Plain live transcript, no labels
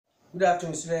Good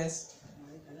afternoon, students.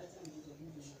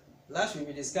 Last week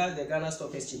we discussed the Ghana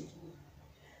Stock Exchange,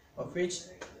 of which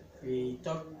we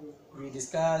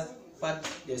discussed what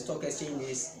the stock exchange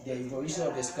is, the evolution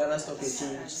of the Ghana Stock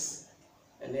Exchange,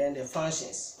 and then the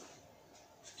functions.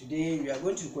 Today we are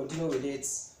going to continue with it,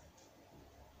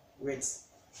 with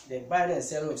the buying and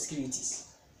selling of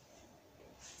securities.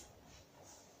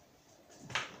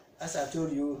 As I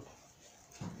told you,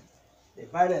 the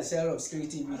buying and selling of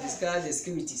securities, we discussed the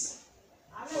securities,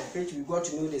 of which we got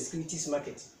to know the securities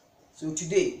market. So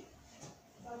today,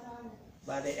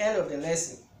 by the end of the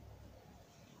lesson,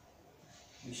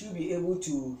 we should be able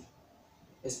to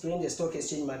explain the stock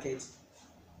exchange market,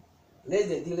 list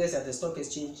the dealers at the stock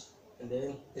exchange, and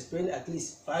then explain at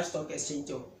least 5 stock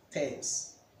exchange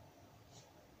terms.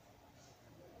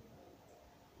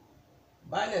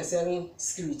 Buying and selling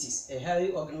securities, a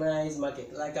highly organized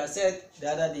market. Like I said the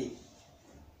other day,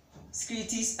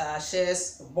 securities are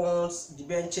shares, bonds,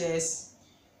 debentures,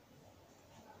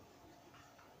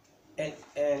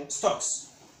 and stocks.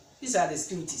 These are the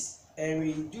securities, and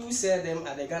we do sell them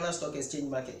at the Ghana Stock Exchange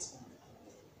market.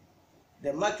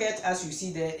 The market, as you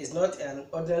see there, is not an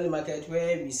ordinary market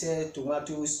where we sell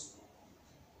tomatoes,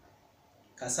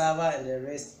 cassava, and the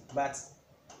rest, but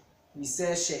we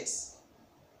sell shares.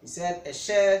 We said a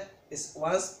share is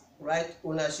one's right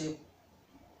ownership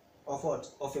of what?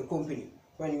 Of a company.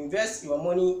 When you invest your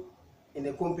money in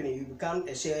a company, you become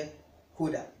a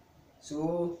shareholder.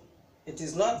 So it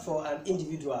is not for an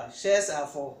individual. Shares are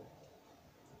for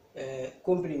a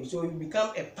company. So you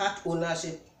become a part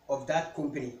ownership of that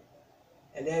company.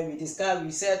 And then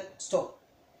we said stock.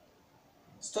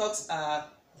 Stocks are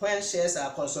when shares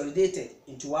are consolidated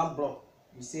into one block.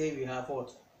 We say we have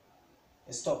what?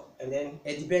 A stock. And then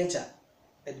a debenture.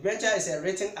 A debenture is a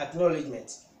written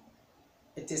acknowledgement.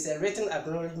 It is a written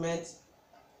acknowledgement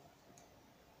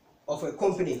of a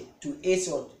company to its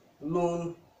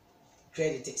loan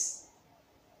creditors.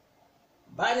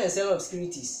 Buying and selling of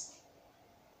securities.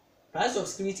 Price of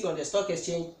security on the stock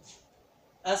exchange,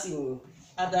 as in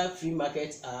other free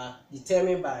markets, are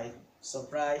determined by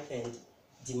supply and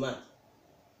demand.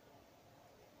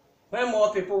 When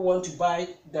more people want to buy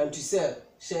than to sell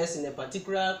shares in a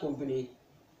particular company,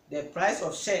 the price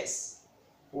of shares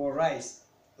will rise.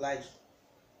 Like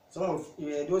some of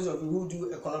those of you who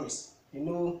do economics, you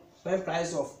know, when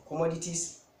price of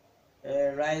commodities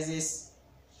rises,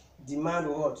 demand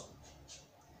will what?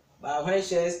 But when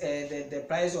shares, the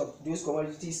price of those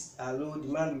commodities are low,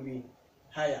 demand will be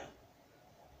higher.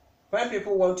 When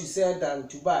people want to sell than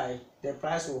to buy, the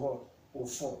price will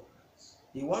fall.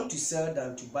 They want to sell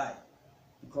than to buy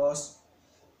because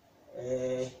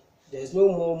there's no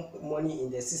more money in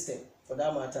the system. For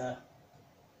that matter,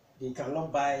 they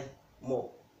cannot buy more.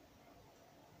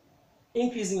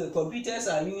 Increasingly, computers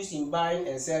are used in buying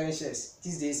and selling shares.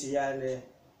 These days we are in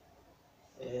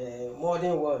the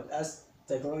modern world as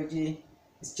technology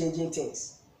is changing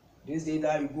things. These days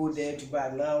that you go there to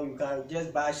buy, now you can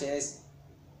just buy shares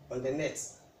on the net.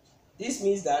 This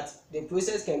means that the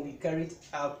process can be carried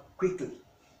out quickly.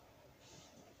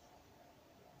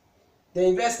 The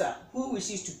investor who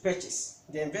wishes to purchase,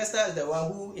 the investor is the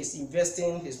one who is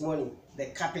investing his money, the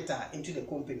capital, into the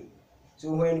company.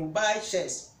 So when you buy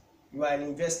shares, you are an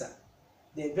investor.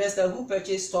 The investor who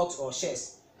purchases stocks or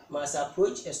shares must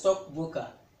approach a stockbroker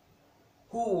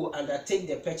who will undertake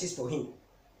the purchase for him.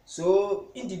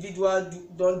 So individuals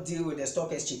don't deal with the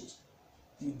stock exchange.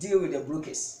 You deal with the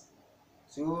brokers.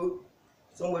 So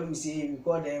somebody will say, we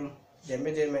call them the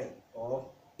middlemen or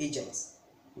agents.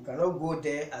 You cannot go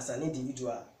there as an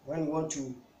individual. When you want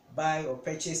to buy or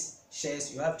purchase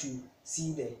shares, you have to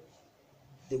see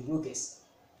the brokers.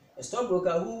 A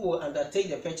stockbroker who will undertake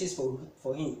the purchase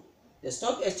for him. The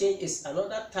stock exchange is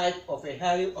another type of a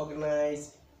highly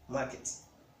organized market.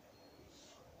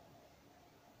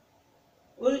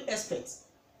 Only experts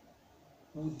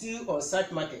who deal on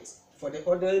such markets, for the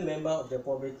ordinary member of the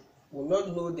public, will not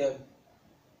know them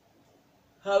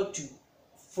how to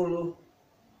follow,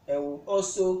 and would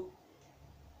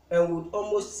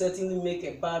almost certainly make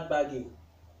a bad bargain.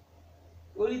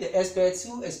 Only the experts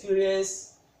with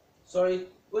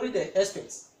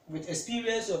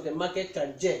experience of the market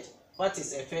can judge what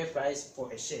is a fair price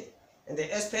for a share. And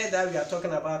the experts that we are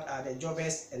talking about are the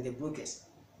jobbers and the brokers.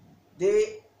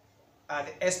 They are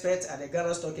the experts at the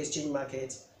Ghana Stock Exchange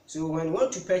market. So when you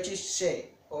want to purchase share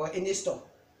or any stock,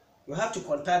 you have to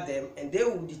contact them, and they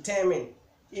will determine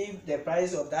if the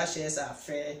price of that shares are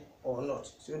fair or not,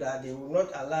 so that they will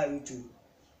not allow you to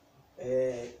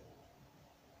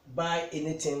buy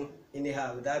anything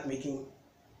anyhow without making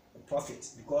a profit.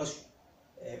 Because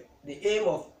the aim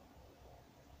of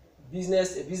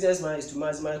a businessman is to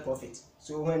maximize profit.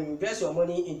 So when you invest your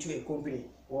money into a company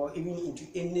or even into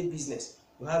any business,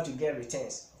 you have to get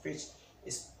returns, which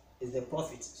is the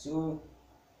profit. So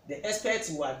the experts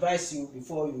will advise you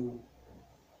before you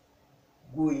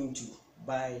go into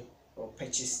buy or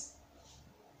purchase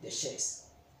the shares.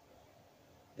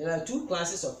 There are two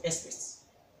classes of experts: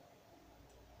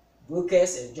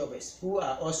 brokers and jobbers, who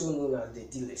are also known as the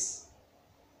dealers.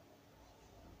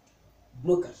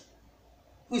 Broker.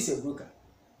 Who is a broker?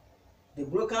 The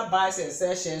broker buys and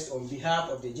sells shares on behalf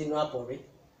of the general public,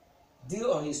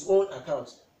 deal on his own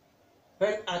account.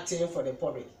 When acting for the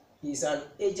public, he is an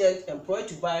agent employed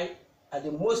to buy at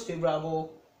the most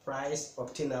favorable price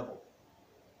obtainable.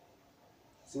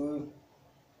 So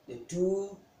the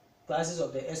two classes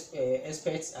of the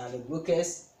experts are the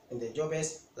brokers and the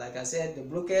jobbers. Like I said, the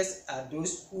brokers are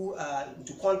those who are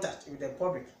into contact with the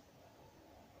public.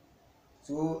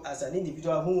 So as an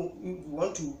individual who you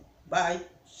want to buy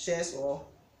shares or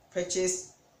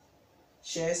purchase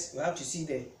shares, you have to see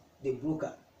the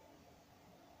broker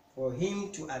for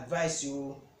him to advise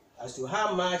you as to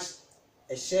how much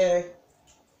a share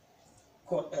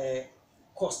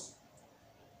cost,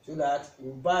 so that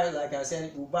you buy, like I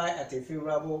said, you buy at a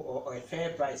favorable or a fair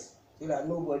price, so that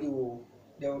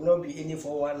there will not be any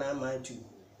 419 mind to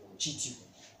cheat you.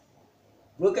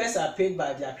 Brokers are paid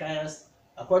by their clients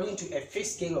according to a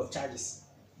fixed scale of charges.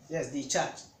 Yes, they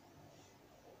charge.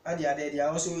 And they are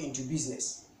also into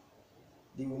business.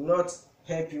 They will not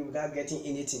help you without getting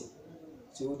anything.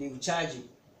 So they will charge you.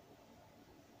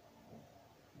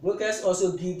 Brokers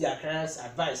also give their clients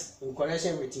advice in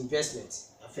connection with investment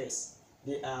affairs.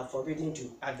 They are forbidden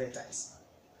to advertise.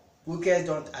 Brokers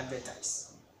don't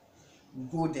advertise. You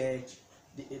go there,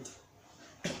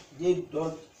 they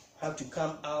don't have to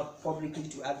come out publicly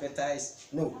to advertise.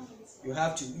 No, you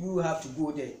have to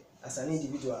go there as an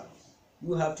individual.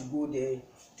 You have to go there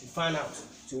to find out.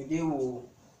 So they will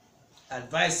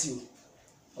advise you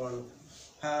on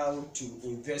how to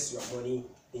invest your money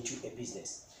into a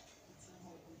business.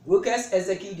 Brokers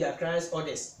execute their clients'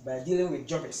 orders by dealing with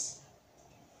jobbers.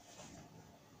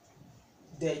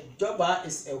 The jobber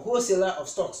is a wholesaler of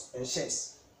stocks and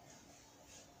shares.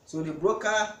 So the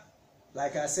broker,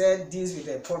 like I said, deals with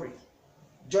the public.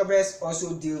 Jobbers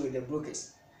also deal with the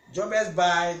brokers. Jobbers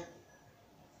buy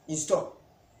in stock.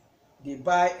 They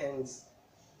buy and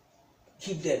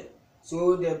keep them.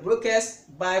 So the brokers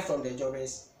buy from the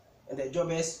jobbers, and the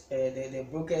jobbers, the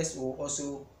brokers will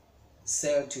also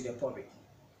sell to the public.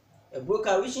 A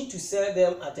broker wishing to sell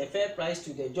them at a fair price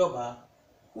to the jobber,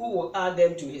 who will add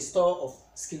them to his store of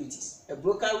securities. A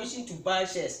broker wishing to buy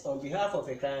shares on behalf of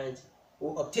a client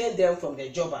will obtain them from the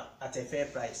jobber at a fair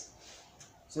price.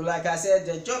 So like I said,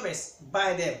 the jobbers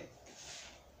buy them.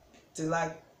 So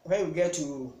like when you get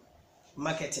to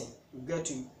marketing, you get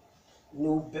to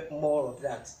know more of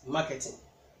that marketing.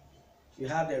 You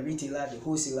have the retailer, the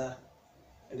wholesaler,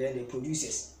 and then the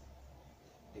producers.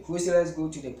 The wholesalers go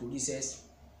to the producers,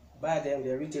 buy them.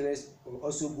 The retailers will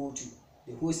also go to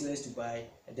the wholesalers to buy,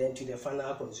 and then to the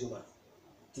final consumer.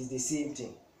 It is the same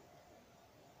thing.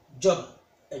 Jobber.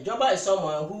 A jobber is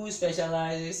someone who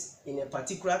specializes in a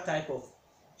particular type of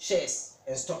shares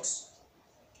and stocks.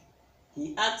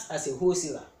 He acts as a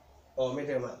wholesaler or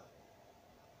middleman.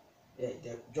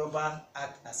 The jobber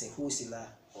acts as a wholesaler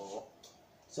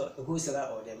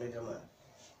or the middleman.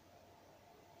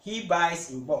 He buys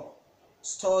in bulk,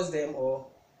 stores them or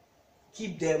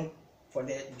keep them for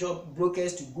the job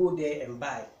brokers to go there and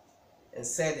buy and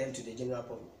sell them to the general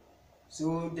public.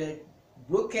 So the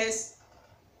brokers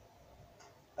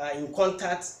are in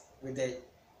contact with the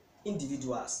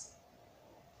individuals.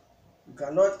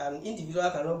 An individual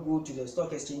cannot go to the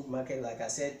stock exchange market, like I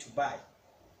said, to buy.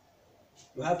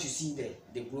 You have to see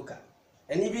the broker,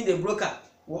 and even the broker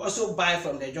will also buy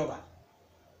from the jobber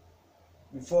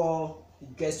before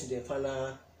it gets to the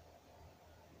final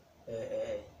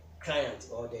client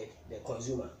or the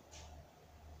consumer.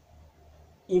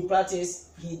 In practice,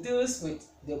 he deals with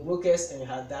the brokers and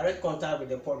has direct contact with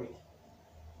the public.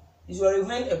 Usually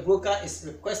when a broker is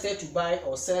requested to buy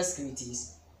or sell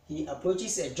securities, he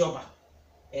approaches a jobber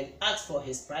and asks for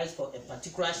his price for a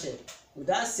particular share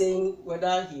without saying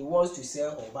whether he wants to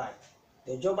sell or buy.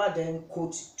 The jobber then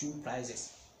quotes two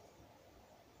prices.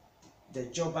 The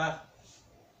jobber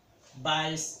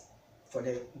buys for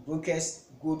the brokers,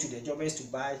 go to the jobbers to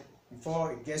buy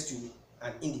before it gets to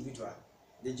an individual,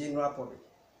 the general public.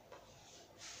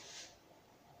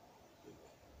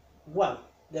 1.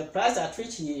 The price at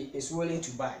which he is willing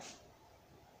to buy.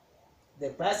 The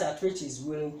price at which he is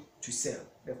willing to sell.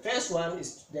 The first one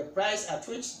is the price at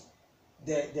which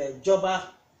the jobber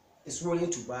is willing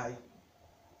to buy.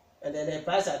 and then the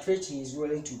price at which he is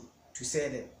willing to sell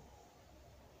them.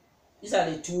 These are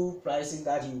the two prices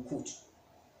that he will quote.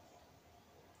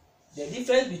 The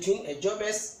difference between a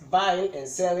jobber's buying and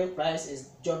selling price is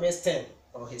jobber's turn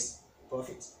or his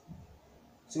profit.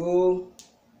 So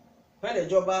when the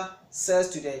jobber sells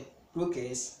to the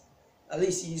brokers, at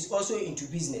least he is also into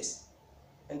business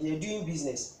and they are doing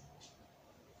business.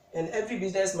 And every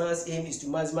businessman's aim is to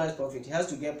maximize profit. He has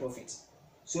to get profit.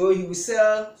 So he will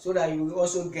sell so that he will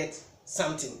also get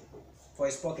something for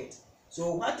his pocket.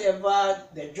 So whatever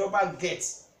the jobber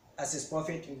gets as his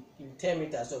profit, you term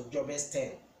it as a jobber's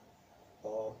turn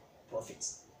or profit.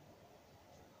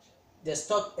 The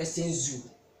stock exchange zoo.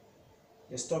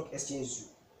 The stock exchange zoo.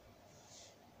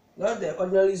 Not the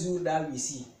ordinary zoo that we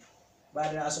see,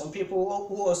 but there are some people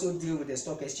who also deal with the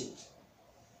stock exchange.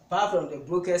 Apart from the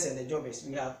brokers and the jobbers,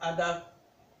 we have other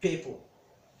people.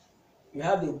 We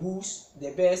have the bulls,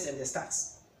 the bears, and the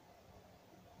stacks.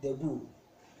 The bull.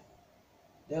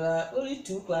 There are only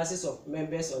two classes of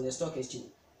members on the stock exchange.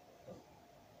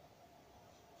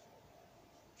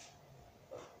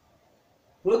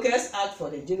 Brokers act for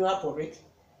the general public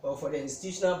or for the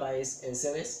institutional buyers and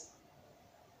sellers.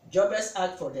 Jobbers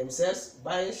act for themselves,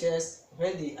 buying shares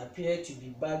when they appear to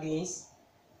be bargains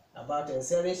about and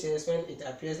selling shares when it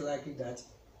appears likely that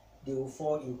they will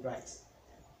fall in price.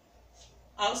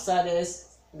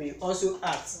 Outsiders may also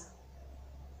act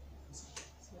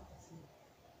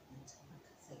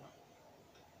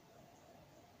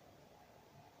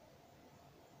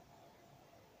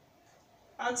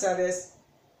outsiders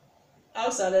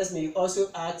may also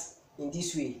act in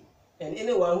this way, and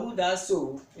anyone who does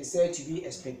so is said to be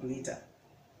a speculator.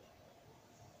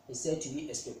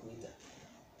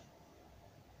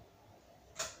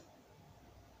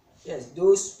 Yes,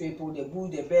 those people, the bull,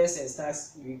 the bears, and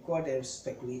stars, we call them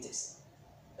speculators.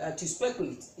 To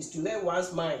speculate is to let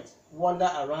one's mind wander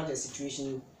around the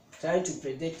situation, trying to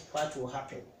predict what will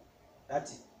happen.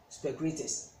 That's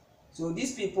speculators. So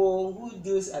these people who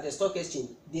deals at the stock exchange,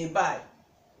 they buy.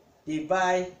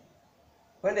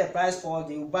 When the price falls,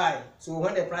 they will buy. So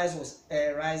when the price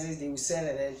rises, they will sell,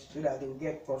 and then so that they will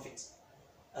get profit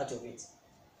out of it.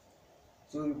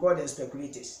 So we call them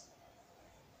speculators.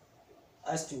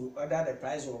 As to whether the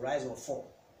price will rise or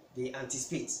fall, they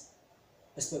anticipate.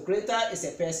 A speculator is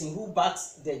a person who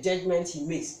backs the judgment he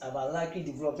makes about likely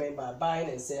development by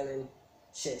buying and selling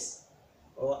shares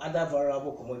or other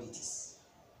valuable commodities.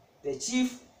 The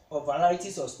chief of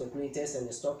varieties of speculators in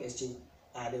the stock exchange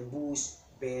are the bulls,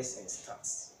 bears, and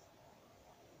stars.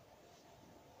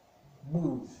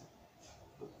 Bull.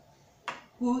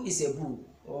 Who is a bull,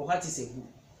 or what is a bull?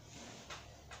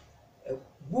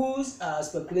 Bulls are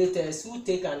speculators who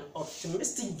take an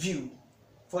optimistic view.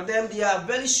 For them, they are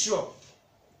very sure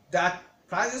that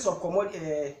prices of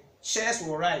commodity shares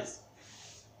will rise.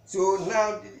 So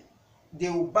now they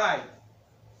will buy.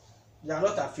 They are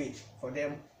not afraid. For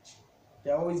them,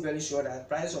 they are always very sure that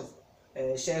price of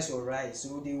shares will rise.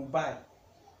 So they will buy.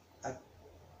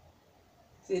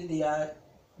 Say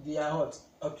they are hot,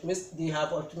 optimistic. They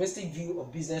have optimistic view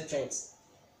of business trends.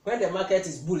 When the market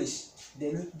is bullish,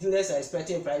 the dealers are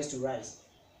expecting price to rise.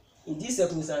 In these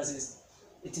circumstances,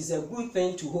 it is a good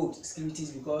thing to hold securities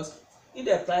because if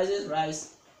the prices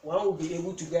rise, one will be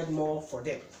able to get more for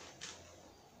them.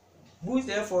 Bulls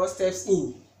therefore steps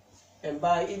in and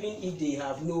buy even if they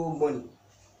have no money.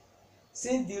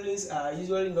 Since dealings are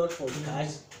usually not for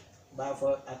cash but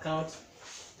for account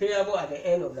payable at the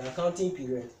end of the accounting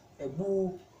period, a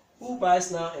bull who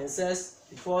buys now and sells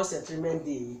before settlement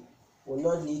day will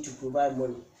not need to provide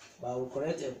money, but will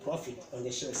collect a profit on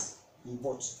the shares he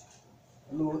bought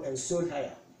low and sold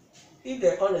higher. If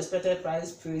the unexpected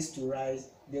price fails to rise,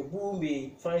 the bull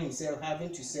may find himself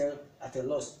having to sell at a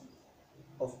loss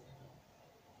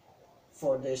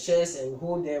for the shares and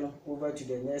hold them over to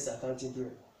the next accounting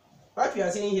period. What we are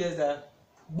saying here is that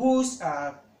bulls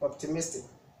are optimistic.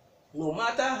 No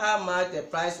matter how much the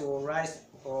price will rise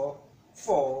or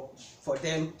fall, for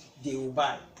them, they will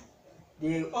buy.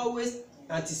 They always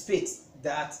anticipate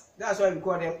that. That's why we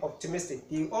call them optimistic.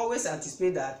 They always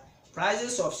anticipate that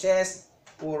prices of shares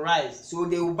will rise, so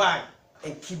they will buy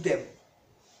and keep them.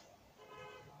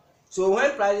 So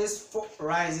when prices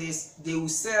rises, they will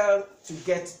sell to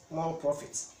get more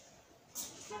profits.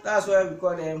 That's why we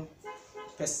call them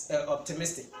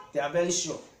optimistic. They are very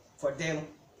sure. For them,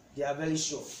 they are very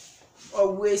sure.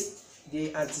 Always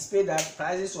they anticipate that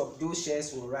prices of those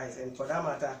shares will rise, and for that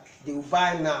matter, they will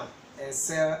buy now and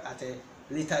sell at a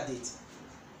later date.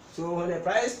 So when the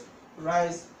price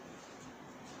rise,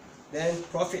 then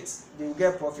profits, they will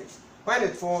get profit. When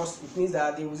it falls, it means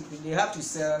that they have to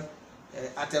sell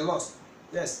at a loss.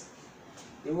 Yes.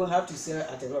 they will have to sell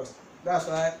at a loss. That's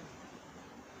why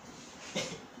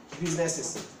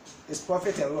businesses is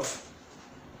profit and loss.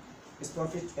 It's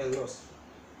profit and loss.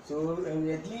 So when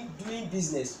we are doing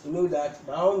business, you know that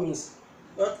by all means,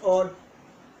 not all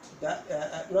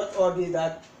day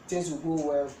that things will go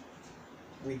well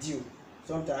with you.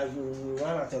 Sometimes you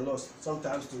run at a loss.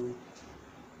 Sometimes too.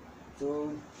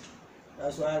 So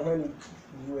that's why when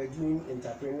you are doing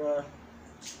entrepreneur,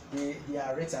 they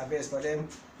are risk averse. For them,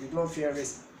 you don't fear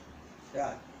risk.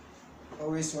 Yeah.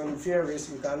 Always when you fear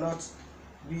risk, you cannot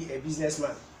be a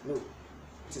businessman. No.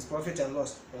 It is profit and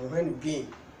loss. And when you gain,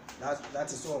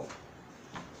 that is all.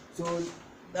 So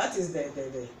that is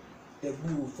the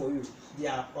bull for you. They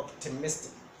are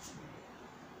optimistic.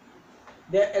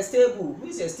 A stable. Who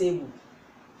is a stable?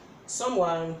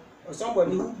 Someone or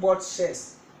somebody who bought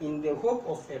shares in the hope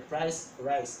of a price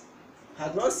rise,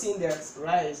 had not seen the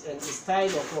rise and is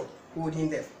tired of holding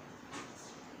them.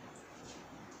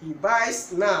 He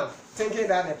buys now thinking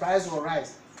that the price will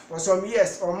rise. For some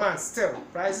years or months still,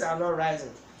 prices are not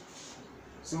rising.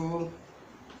 So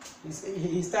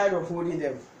he's tired of holding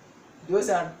them.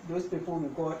 Those people we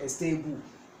call a stable.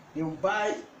 They will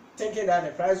buy thinking that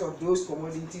the price of those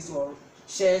commodities or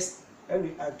shares,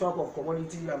 when I talk of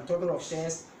commodity, I'm talking of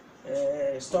shares,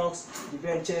 stocks,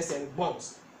 debentures and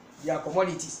bonds. They are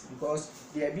commodities because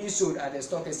they are being sold at the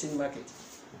stock exchange market.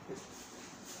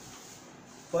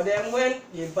 For them, when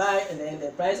they buy and then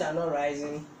the price are not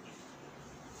rising,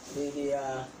 they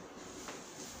are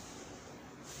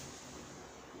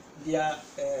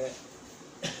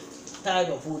tired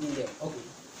of holding them. Okay.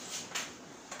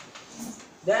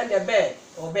 Then the bear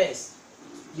or bears,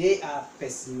 they are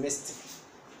pessimistic.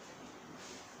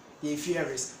 They fear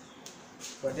risk.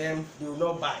 For them, they will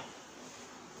not buy,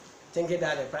 thinking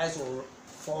that the price will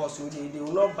fall, so they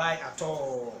will not buy at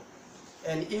all.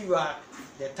 And if you are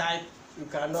the type, you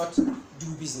cannot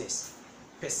do business.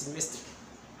 Pessimistic.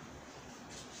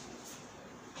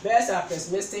 Bears are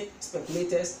pessimistic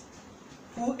speculators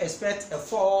who expect a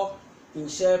fall in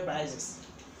share prices.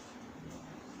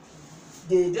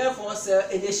 They therefore sell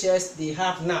any shares they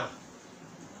have now,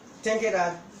 thinking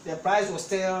that the price will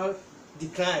still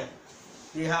decline.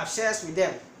 They have shares with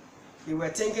them. They were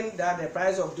thinking that the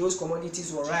price of those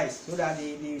commodities will rise so that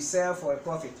they sell for a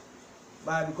profit.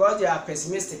 But because they are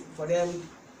pessimistic, for them,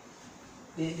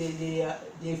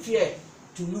 they fear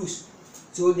to lose.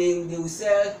 So they will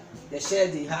sell the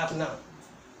shares they have now.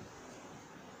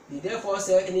 They therefore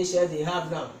sell any shares they have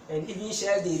now, and even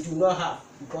shares they do not have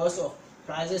because of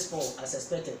prices fall as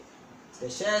expected. The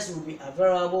shares will be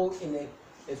available in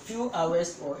a few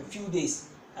hours or a few days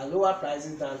at lower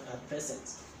prices than at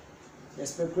present. The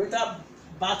speculator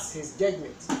backs his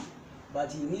judgment,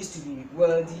 but he needs to be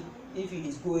wealthy if he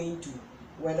is going to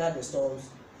weather the storms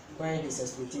when his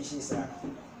expectations are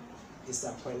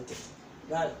disappointed.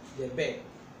 That's the bear.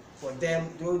 For them,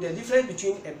 though the difference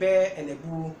between a bear and a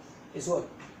bull is what?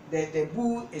 The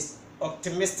bull is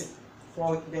optimistic.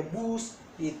 For the bulls,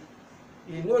 they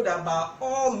know that by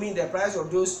all means the price of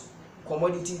those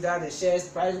commodities, that the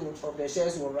price of the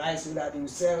shares will rise so that they will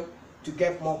sell to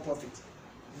get more profit.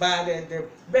 But the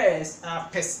bears are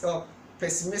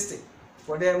pessimistic.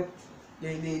 For them,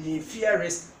 they fear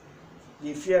risk.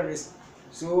 They fear risk.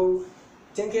 So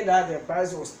thinking that the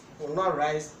price will not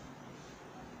rise,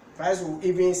 price will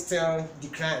even still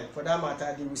decline. For that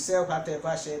matter, they will sell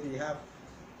whatever share they have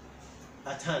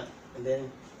at hand and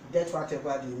then get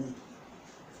whatever they need.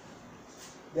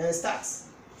 Then starts.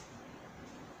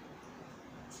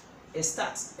 It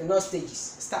starts, and not stages.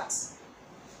 Starts.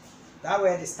 That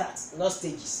word is starts, not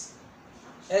stages.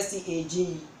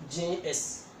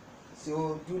 S-T-A-G-G-S.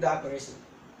 So do that correction.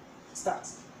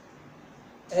 Starts.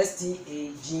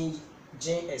 S-T-A-G-G-S.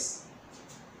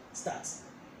 Starts.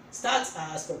 Starts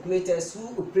are speculators who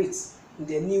operate in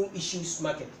the new issues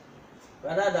market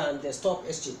rather than the stock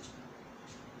exchange.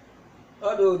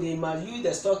 Although they must use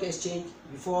the stock exchange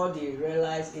before they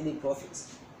realize any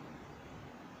profits.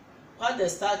 What the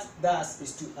start does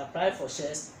is to apply for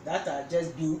shares that are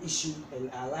just being issued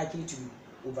and are likely to be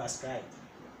oversubscribed.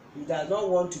 He does not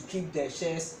want to keep the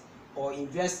shares or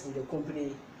invest in the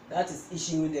company that is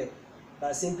issuing them,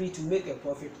 but simply to make a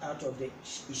profit out of the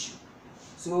issue.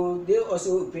 So they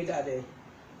also operate at the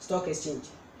stock exchange,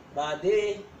 but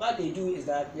what they do is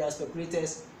that they are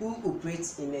speculators who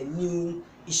operate in the new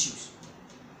issues.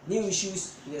 New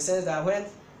issues in the sense that when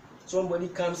somebody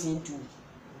comes in to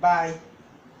buy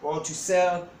or to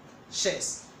sell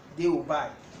shares, they will buy.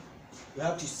 You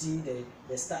have to see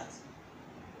the start.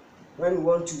 When you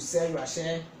want to sell your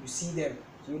share, you see them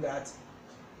so that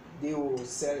they will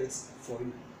sell it for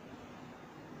you.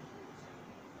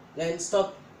 Then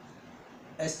stock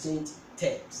exchange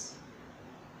terms.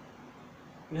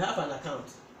 We have an account.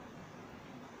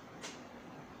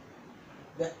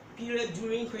 The period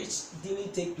during which dealing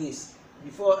takes place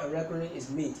before a reckoning is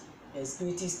made and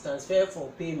securities transferred for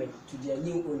payment to their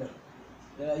new owner.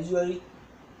 There are usually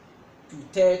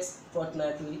 2/3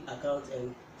 fortnightly account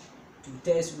and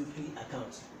 2/3 weekly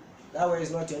accounts. That way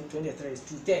is not 23, it's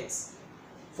 2/3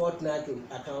 fortnightly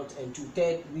account and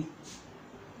 2/3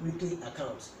 weekly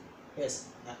accounts. Yes.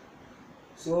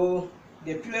 So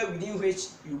the period within which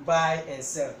you buy and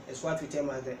sell is what we term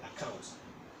as the account.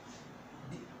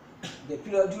 The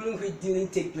period during which dealing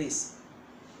takes place.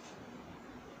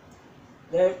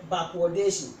 Then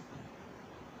backwardation.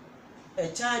 A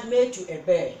charge made to a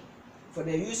bearer for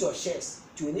the use of shares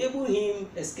to enable him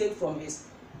escape from his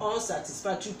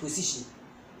unsatisfactory position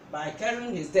by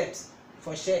carrying his debt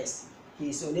for shares he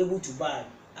is unable to buy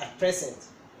at present,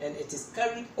 and it is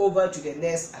carried over to the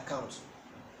next account.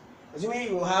 Assuming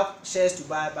you have shares to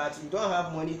buy but you don't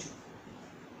have money to,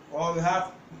 or you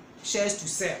have shares to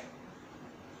sell.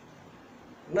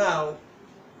 Now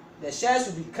the shares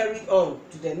will be carried on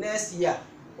to the next year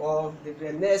or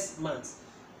the next month.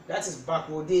 That is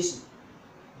backwardation.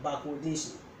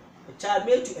 Backwardation. A charge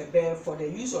made to a bearer for the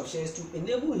use of shares to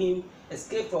enable him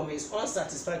escape from his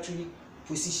unsatisfactory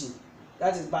position.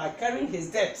 That is by carrying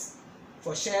his debts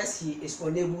for shares he is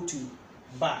unable to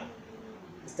buy.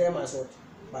 It's termed as what?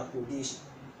 Backwardation.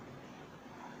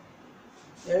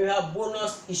 Then we have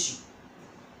bonus issue.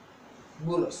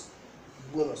 Bonus.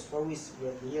 Always we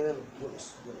are hearing of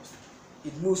bonus.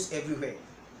 It moves everywhere.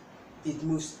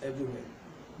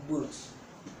 Bonus.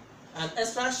 An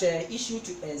extra share issued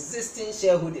to existing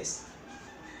shareholders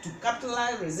to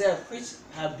capitalize reserves which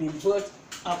have been built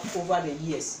up over the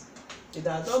years. It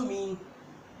does not mean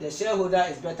the shareholder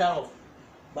is better off,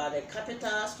 but the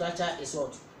capital structure is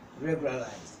what?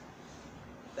 Regularized.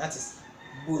 That is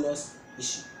bonus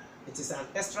issue. It is an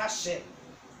extra share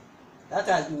that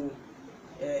has been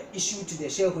issued to the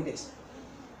shareholders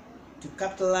to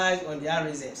capitalize on their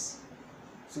reserves.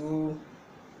 So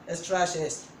extra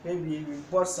shares, maybe we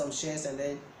bought some shares and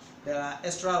then there are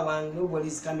extra one, nobody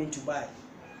is coming to buy,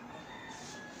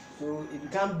 so it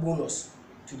becomes bonus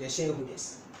to the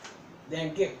shareholders.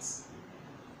 Then gifts.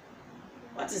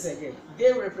 What is a gift?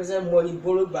 Gift represent money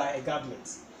borrowed by a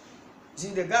government. See,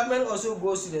 the government also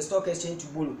goes to the stock exchange to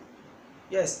borrow.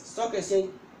 Yes, stock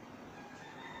exchange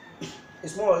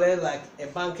is more or less like a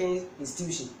banking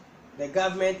institution. The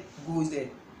government goes there.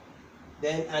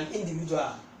 Then an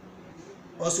individual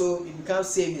also, it becomes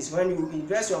savings. When you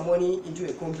invest your money into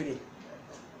a company,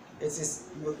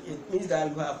 it means that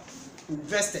you have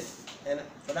invested, and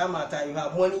for that matter you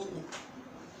have money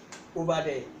over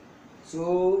there.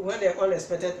 So when the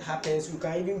unexpected happens, you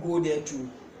can even go there to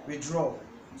withdraw.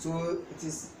 So it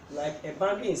is like a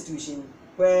banking institution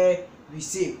where we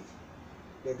save.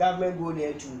 The government go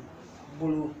there to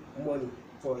borrow money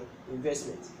for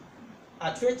investment,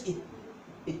 at which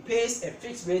it pays a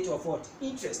fixed rate of what?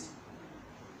 Interest.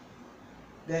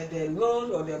 The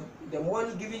loan or the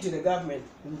money given to the government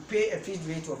will pay a fixed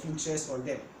rate of interest on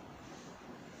them.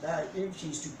 That if she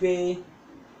is to pay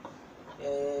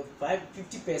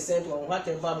 50% on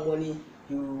whatever money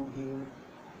you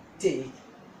take,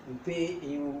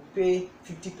 he will pay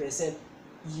 50%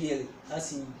 yearly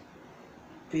as he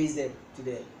pays them to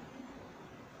the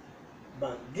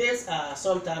bank. Gates are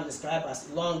sometimes described as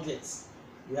long gates.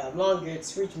 You have long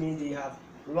gates, which means they have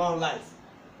long life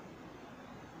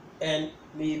and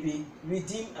may be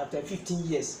redeemed after 15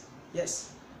 years.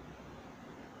 Yes.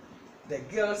 The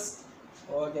girls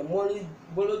or the money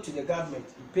borrowed to the government,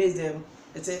 it pays them.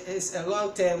 It's a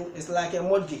long term, it's like a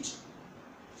mortgage.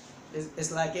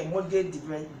 It's like a mortgage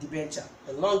debenture,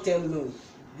 a long term loan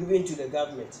given to the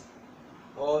government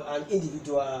or an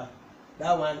individual.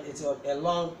 That one is a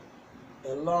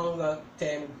longer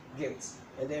term gift.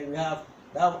 And then we have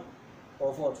that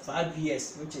of what, 5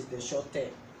 years, which is the short term.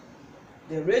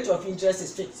 The rate of interest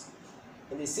is fixed,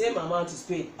 and the same amount is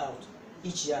paid out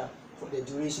each year for the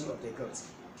duration of the gift.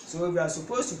 So if you are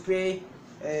supposed to pay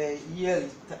yearly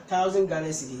 1,000 Ghana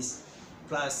cedis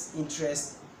plus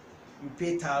interest, you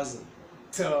pay 1,000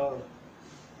 till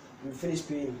you finish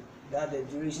paying. That's the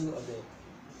duration of the.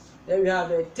 Then we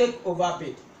have a takeover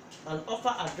bid, an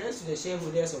offer addressed to the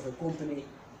shareholders of a company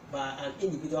by an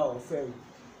individual or firm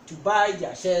to buy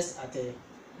their shares at a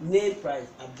named price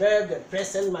above the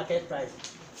present market price,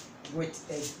 with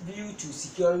a view to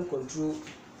securing control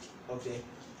of the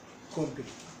company.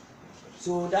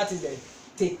 So that is the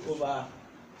takeover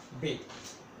bid.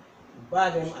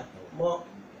 Buy them at more.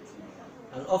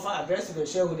 An offer addressed to the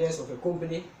shareholders of a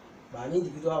company by an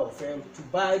individual or firm to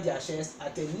buy their shares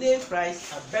at a named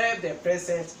price above the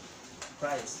present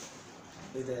price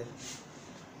is the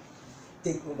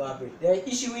takeover bid. The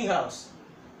issuing house,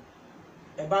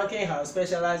 a banking house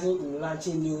specializing in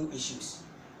launching new issues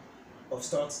of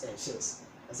stocks and shares.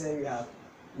 I said we have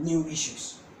new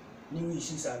issues. New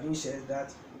issues are those shares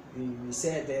that we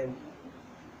sell them.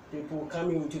 People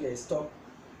coming into the stock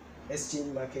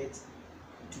exchange market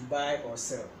to buy or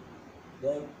sell.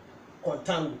 Then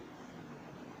contango,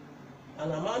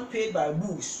 an amount paid by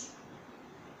bulls.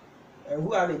 And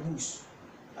who are the bulls?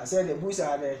 I said the bulls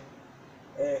are the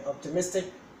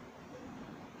optimistic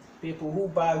people who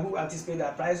buy, who anticipate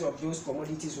the price of those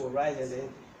commodities will rise, and then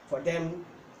for them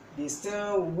they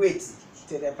still wait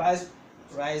till the price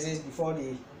rises before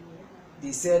they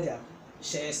sell their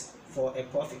shares for a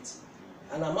profit.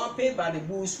 An amount paid by the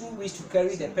bulls who wish to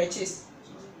carry the purchase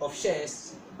of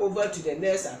shares over to the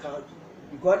next account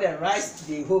because the rise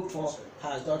they hope for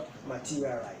has not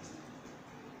materialized.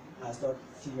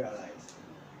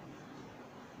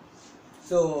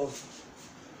 So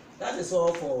that is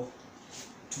all for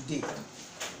today.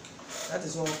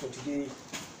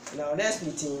 In our next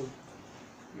meeting,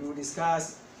 we will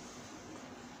discuss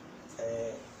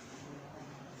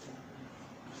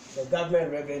the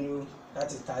government revenue,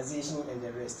 that is taxation and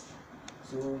the rest.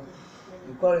 So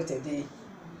we call it a day.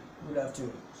 Good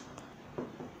afternoon.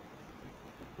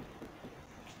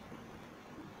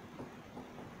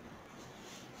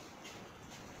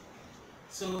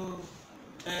 So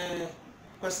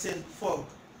question 4,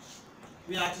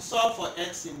 we have to solve for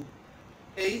x in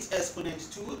 8 exponent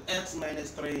 2x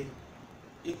minus 3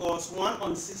 equals 1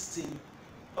 on 16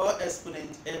 or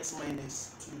exponent x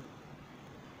minus 2.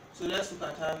 So let's look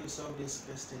at how we solve this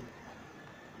question.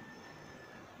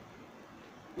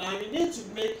 Now we need to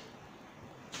make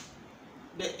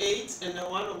the 8 and the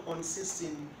 1 upon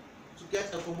 16 to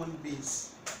get a common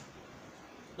base.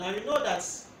 Now we know that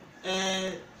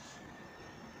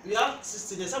we have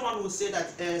 16. Someone will say that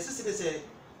 16 is a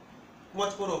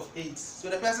multiple of 8. So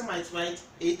the person might write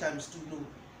 8 times 2, no,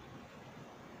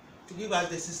 to give us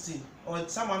the 16. Or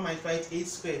someone might write 8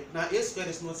 squared. Now 8 squared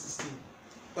is not 16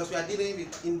 because we are dealing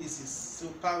with indices, so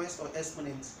powers or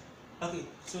exponents. Okay,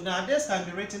 so now this can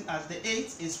be written as the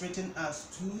 8 is written as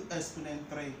 2 exponent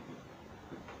 3.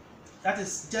 That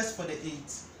is just for the 8.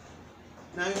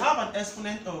 Now you have an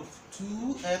exponent of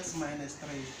 2x minus 3.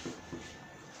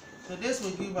 So this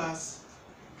will give us,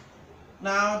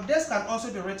 now this can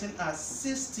also be written as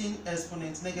 16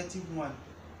 exponent negative 1,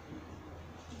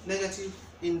 negative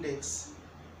index.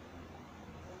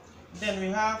 Then we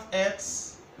have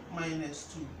x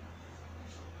minus 2.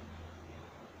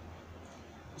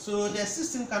 So the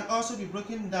 16 can also be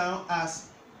broken down as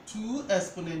 2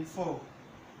 exponent 4.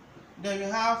 Then we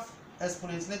have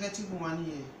exponent negative 1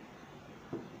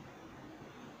 here.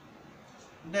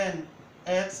 Then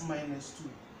x minus 2.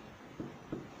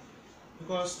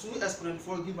 Because 2 exponent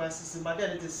 4 gives us 16, but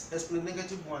then it is exponent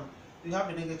negative 1. We have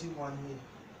the negative 1 here.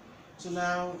 So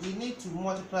now we need to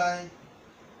multiply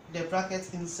the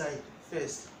brackets inside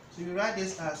first. So we write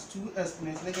this as 2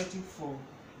 exponent negative 4.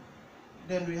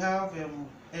 Then we have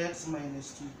x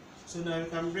minus 2. So now we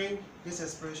can bring this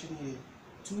expression here.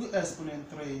 2 exponent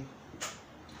 3.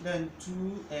 Then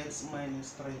 2x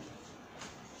minus 3.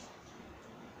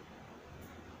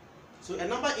 So a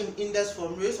number in index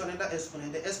form raised to another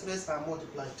exponent, the exponents are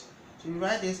multiplied. So we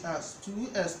write this as 2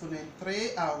 exponent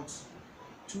 3 out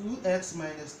 2x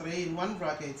minus 3 in one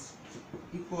bracket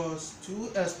equals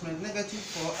 2 exponent negative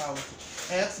 4 out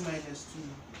x minus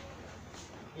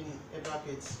 2 in a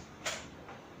bracket.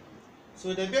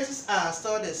 So the bases are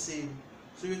still the same.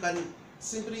 So we can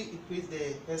simply equate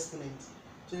the exponent.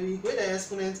 So we equate the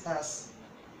exponent as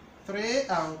 3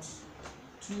 out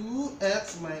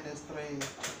 2x minus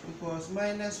 3 equals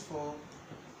minus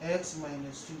 4x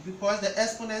minus 2, because the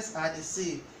exponents are the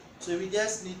same. So we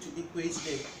just need to equate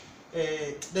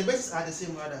the bases are the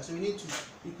same rather. So we need to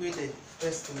equate the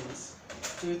exponents.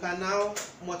 So we can now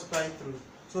multiply through.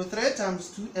 So 3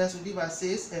 times 2x will give us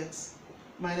 6x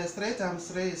minus 3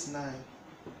 times 3 is 9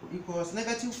 equals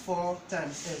negative 4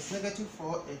 times x, negative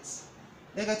 4x.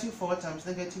 Negative 4 times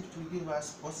negative 2 give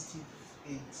us positive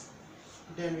 8.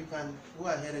 Then we can go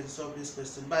ahead and solve this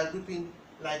question by grouping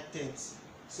like terms.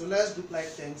 So let's group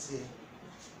like terms here.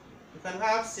 We can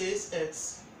have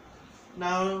 6x.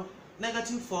 Now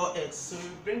negative 4x. So we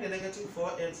bring the negative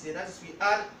 4x here. That is, we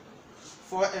add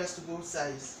 4x to both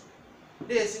sides.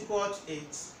 This is equal to 8.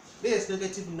 This is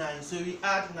negative 9. So we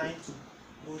add 9 to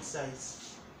both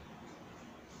sides.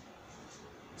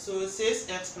 So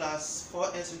 6x plus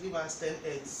 4x will give us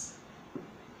 10x.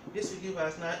 This will give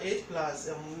us now 8 plus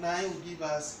 9 will give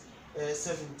us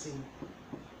 17.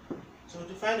 So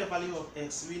to find the value of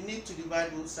x, we need to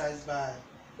divide both sides by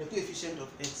the coefficient of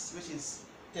x, which is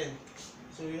 10.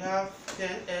 So we have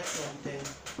 10x on 10,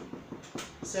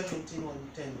 17 on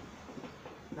 10.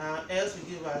 Now else will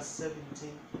give us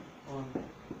 17 on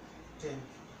 10.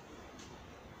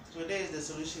 So there is the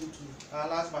solution to our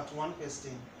last but one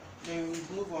question. Then we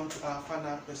move on to our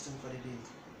final question for the day.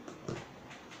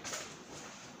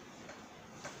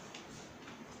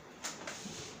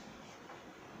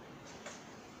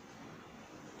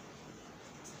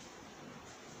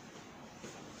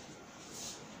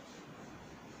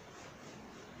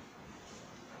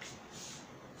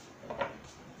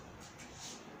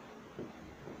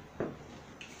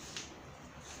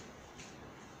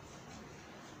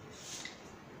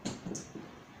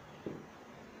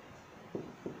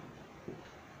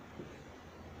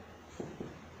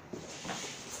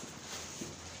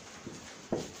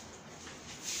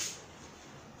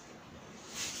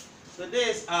 So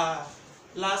this is our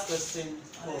last question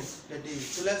for the day.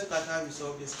 So let's look at how we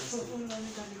solve this question.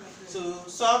 So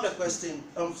solve the question,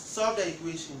 solve the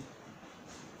equation.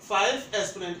 5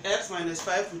 exponent x minus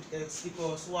 5 root x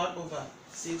equals 1 over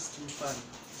 625.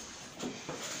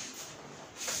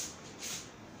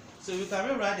 So we can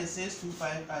rewrite the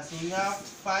 625 as we have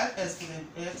 5 exponent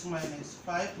x minus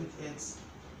 5 root x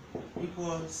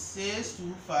equals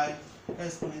 625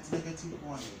 exponent negative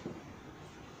 1.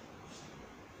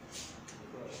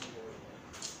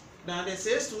 Now the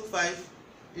 625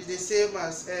 is the same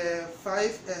as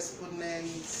 5 exponent.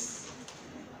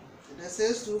 The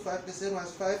 625 the same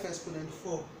as 5 exponent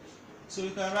 4. So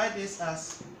we can write this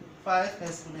as 5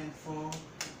 exponent 4,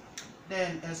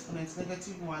 then exponent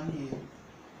negative 1 here.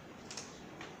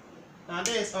 And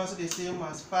there is also the same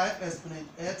as 5 exponent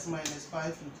x minus 5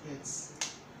 root x.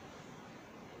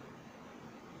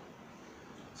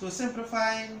 So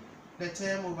simplifying the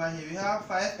term over here, we have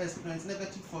 5 exponent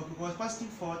negative 4 because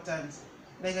positive 4 times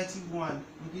negative 1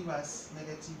 will give us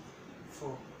negative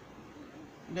 4.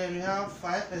 Then we have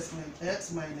 5 exponent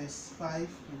x minus 5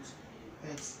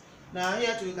 root x. Now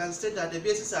here too we can state that the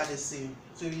bases are the same,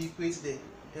 so we equate the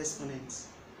exponents.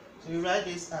 So we write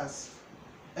this as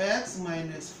x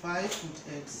minus 5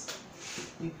 root x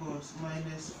equals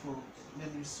minus 4. Then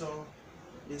we solve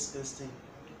this question.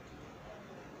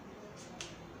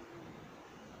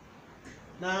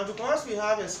 Now because we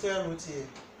have a square root here,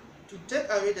 to take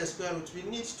away the square root we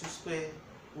need to square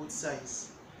both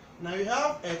sides. Now we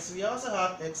have x, we also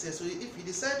have x here, so if we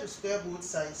decide to square both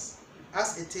sides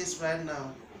as it is right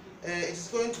now, it is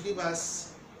going to give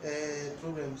us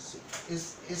problems.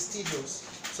 It's tedious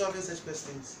solving such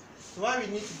questions. So what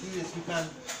we need to do is we can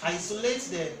isolate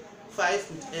the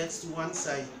 5 root x to one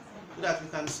side so that we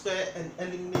can square and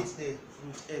eliminate the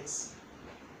root x.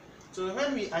 So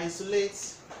when we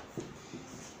isolate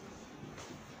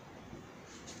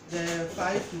the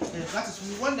 5 root x, that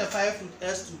is, we want the 5 root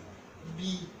x to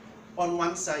be on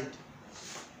one side.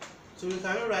 So we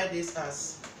can write this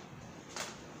as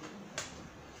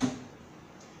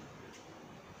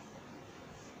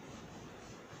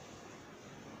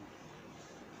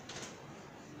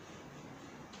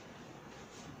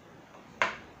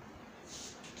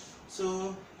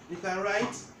we can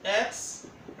write x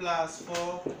plus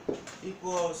 4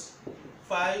 equals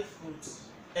 5 root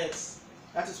x.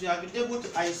 That is, we have been able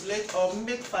to isolate or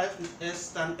make 5 root x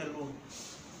stand alone.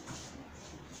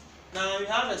 Now we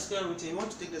have a square root here. We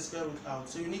want to take the square root out,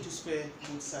 so you need to square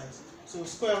both sides. So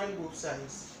squaring both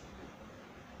sides.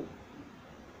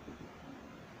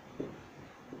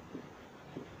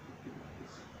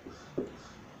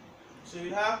 So we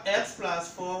have x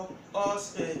plus 4 all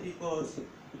squared equals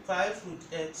 5 root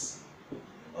x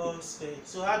all squared.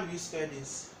 So how do we square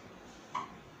this?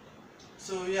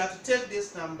 So we have to take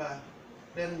this number,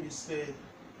 then we square it.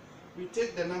 We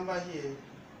take the number here,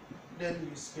 then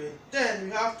we square it. Then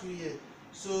we have 2 here.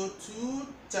 So 2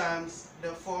 times the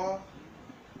 4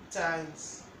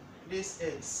 times this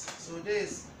x. So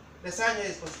this, the sign here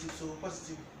is positive, so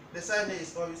positive. The sign here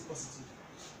is always positive.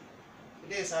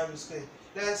 This is how we square.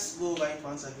 Let's go over it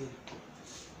once again.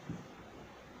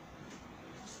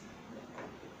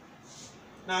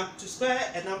 Now to square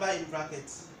a number in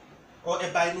brackets or a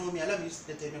binomial, let me use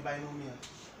the term binomial.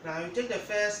 Now you take the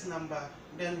first number,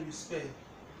 then you square.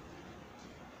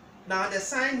 Now the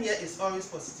sign here is always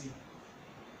positive.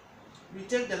 We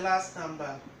take the last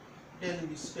number, then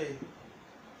we square.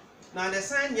 Now the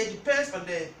sign here depends on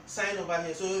the sign over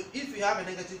here. So if we have a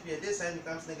negative here, this sign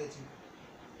becomes negative.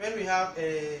 When we have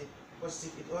a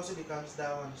positive, it also becomes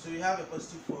that one. So we have a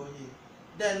positive 4 here.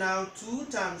 Then now 2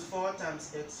 times 4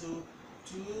 times x. So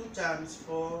 2 times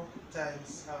 4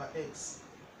 times our x.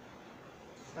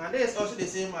 Now this is also the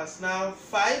same as now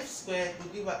 5 squared will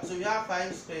give us, so we have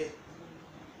 5 squared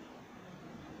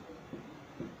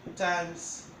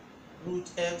times root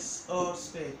x all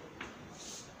squared.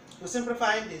 So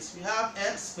simplifying this, we have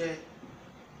x squared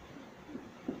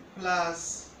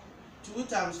plus 2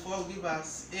 times 4 will give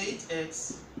us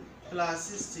 8x plus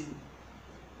 16.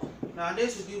 Now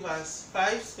this will give us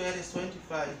 5 squared is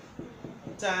 25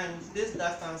 times this,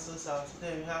 that cancels out,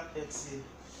 then we have x here.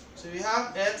 So we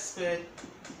have x squared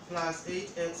plus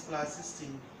 8x plus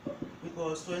 16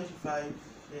 equals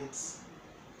 25x.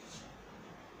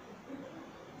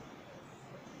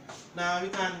 Now we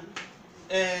can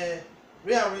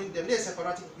rearrange them. This is a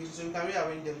quadratic equation, so we can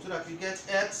rearrange them so that we get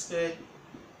x squared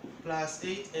plus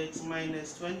 8x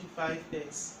minus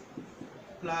 25x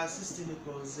plus 16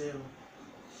 equals 0.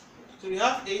 So we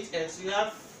have 8x, we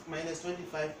have minus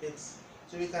 25x.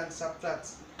 So we can subtract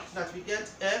so that we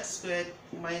get x squared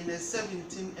minus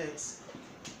 17x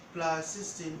plus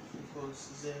 16 equals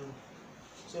 0.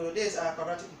 So this is our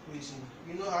quadratic equation.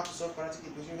 We know how to solve quadratic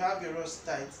equation. You have various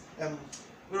types,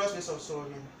 various ways of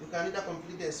solving. You can either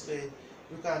complete the square,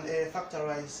 you can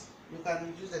factorize, you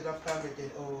can use the graphical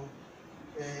method or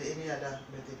any other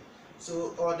method.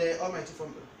 So, or the almighty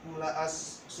formula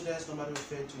as students normally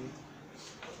refer to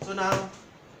it. So now,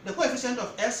 the coefficient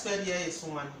of x squared here is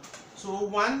 1. So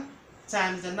 1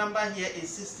 times the number here is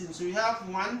 16. So we have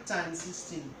 1 times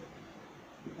 16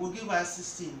 will give us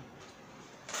 16.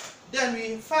 Then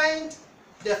we find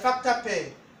the factor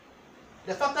pair.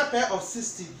 The factor pair of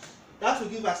 16, that will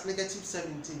give us negative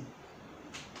 17.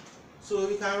 So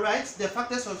we can write the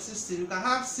factors of 16. We can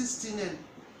have 16 and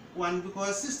 1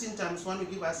 because 16 times 1 will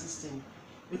give us 16.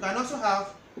 We can also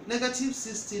have negative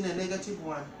 16 and negative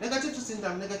 1. Negative 16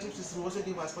 times negative 16 will also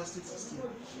give us positive 16.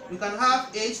 We can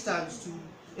have 8 times 2.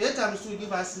 8 times 2 will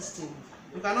give us 16.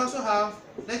 We can also have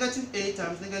negative 8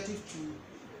 times negative 2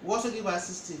 will also give us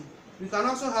 16. We can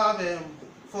also have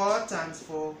 4 times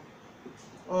 4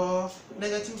 or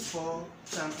negative 4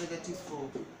 times negative 4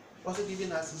 also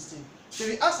giving us 16. So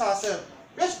we ask ourselves,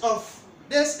 which of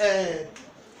this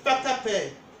factor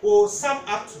pair will sum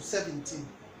up to 17?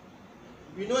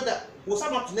 We know that we'll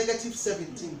sum up to negative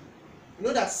 17. We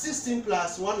know that 16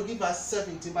 plus 1 will give us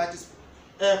 17, but it's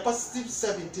positive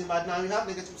 17, but now we have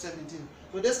negative 17.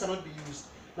 So this cannot be used.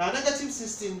 Now negative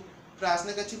 16 plus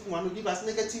negative 1 will give us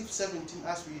negative 17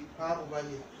 as we have over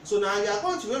here. So now we are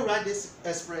going to rewrite this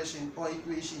expression or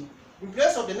equation. In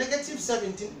place of the negative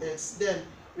 17x, then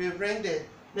we bring the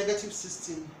negative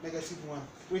 16, negative 1,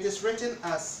 which is written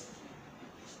as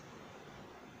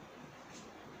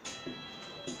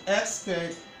x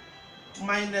squared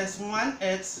minus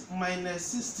 1x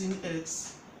minus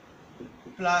 16x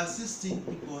plus 16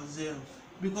 equals 0.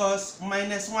 Because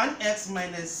minus 1x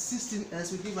minus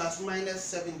 16x will give us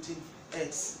minus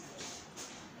 17x.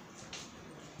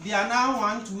 They are now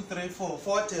 1, 2, 3,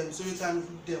 4 terms, so we can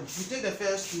group them. We take the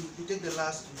first two, we take the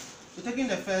last two. So taking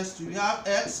the first two, we have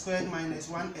x squared minus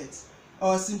 1x,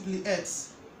 or simply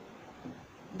x.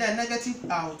 Then negative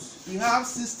out, we have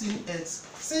 16x.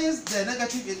 Since the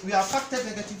negative, we have factored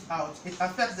negative out, it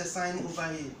affects the sign over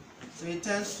here. So it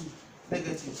turns to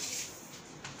negative.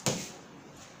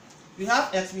 We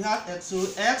have x, so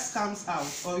x comes out,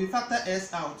 or we factor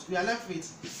s out. We are left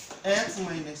with x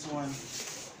minus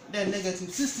 1. Then negative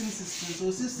 16, 16,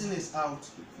 so 16 is out.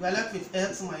 We are left with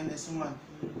x minus 1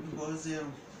 equals 0.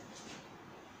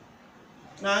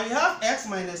 Now we have x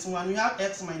minus 1, we have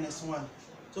x minus 1.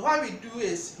 So what we do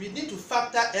is, we need to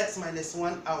factor x minus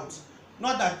 1 out.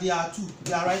 Not that there are 2,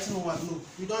 we are writing 1, no,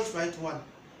 we don't write 1.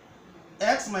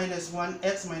 X minus 1,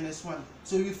 x minus 1.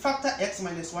 So we factor x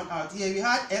minus 1 out. Here we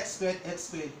had x squared, x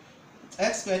squared,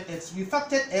 x squared, x. We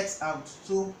factored x out.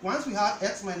 So once we have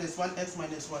x minus 1, x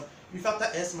minus 1, we factor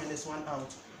x minus 1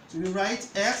 out. So we write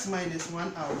x minus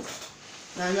 1 out.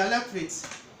 Now we are left with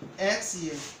x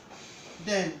here.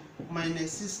 Then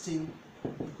minus 16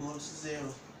 equals 0.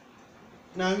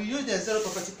 Now we use the zero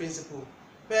property principle.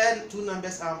 Where two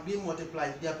numbers are being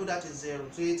multiplied, their product is 0.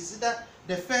 So it is either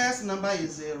the first number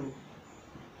is 0.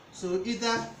 So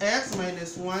either x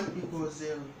minus 1 equals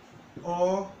 0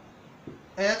 or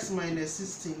x minus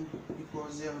 16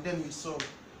 equals 0. Then we solve.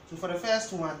 So for the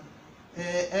first one,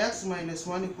 x minus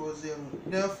 1 equals 0.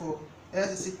 Therefore,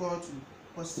 x is equal to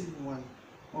positive 1.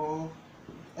 Or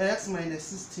x minus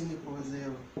 16 equals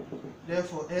 0.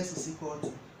 Therefore, x is equal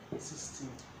to 16.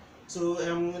 So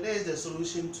there is the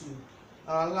solution to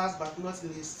our last but not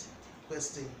least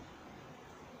question.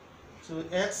 So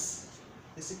x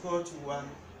is equal to 1.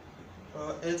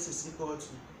 X is equal to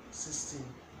 16.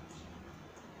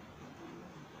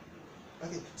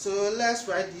 Okay, so let's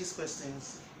write these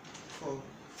questions for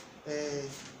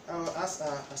as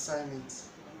our assignment.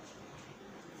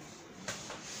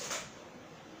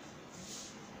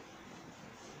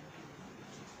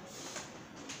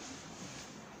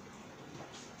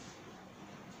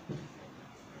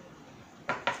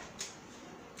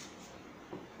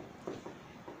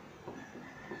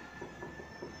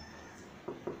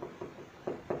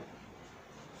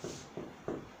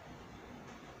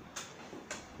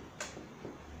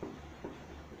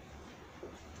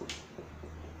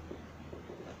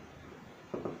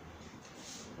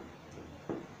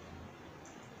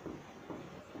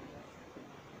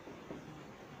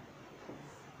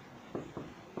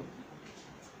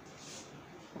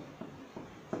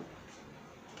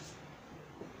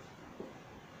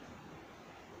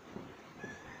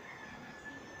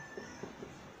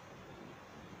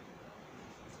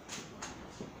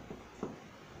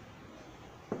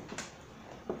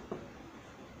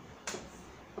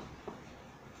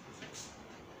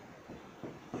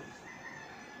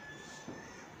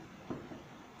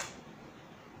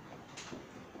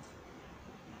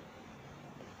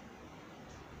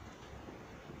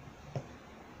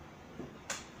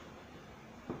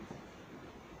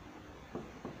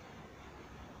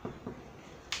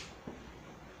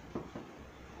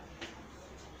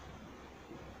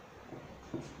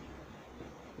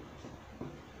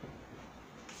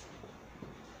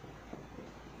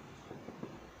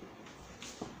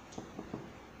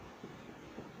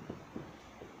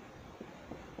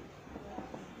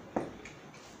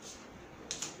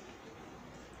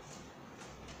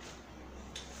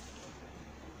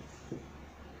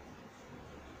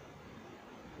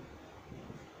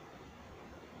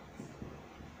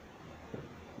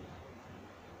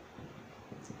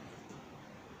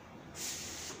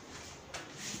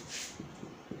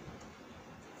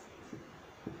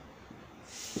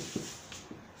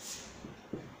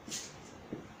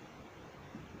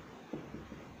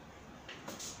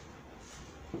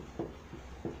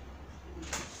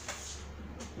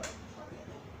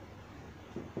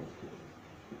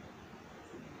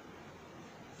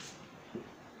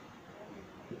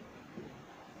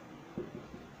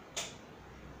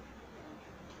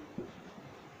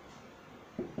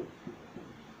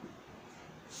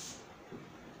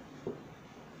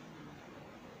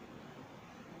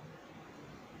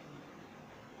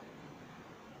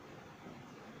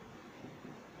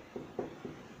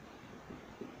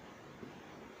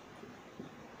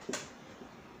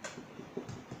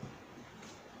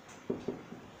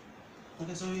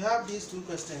 Okay, so we have these two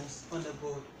questions on the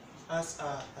board as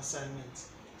our assignment.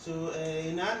 So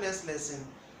in our next lesson,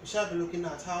 we shall be looking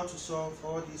at how to solve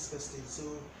all these questions. So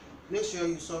make sure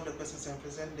you solve the questions and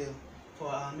present them for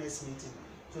our next meeting.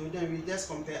 So then we just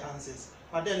compare answers.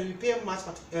 But then we pay much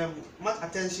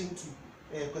attention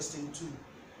to question 2,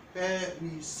 where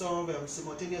we solve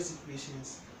simultaneous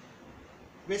equations,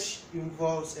 which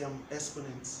involves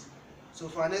exponents. So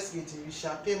for our next meeting, we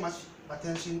shall pay much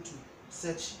attention to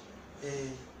such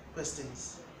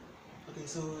questions. Okay,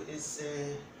 so it's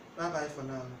bye bye for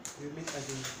now. We'll meet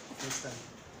again next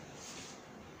time.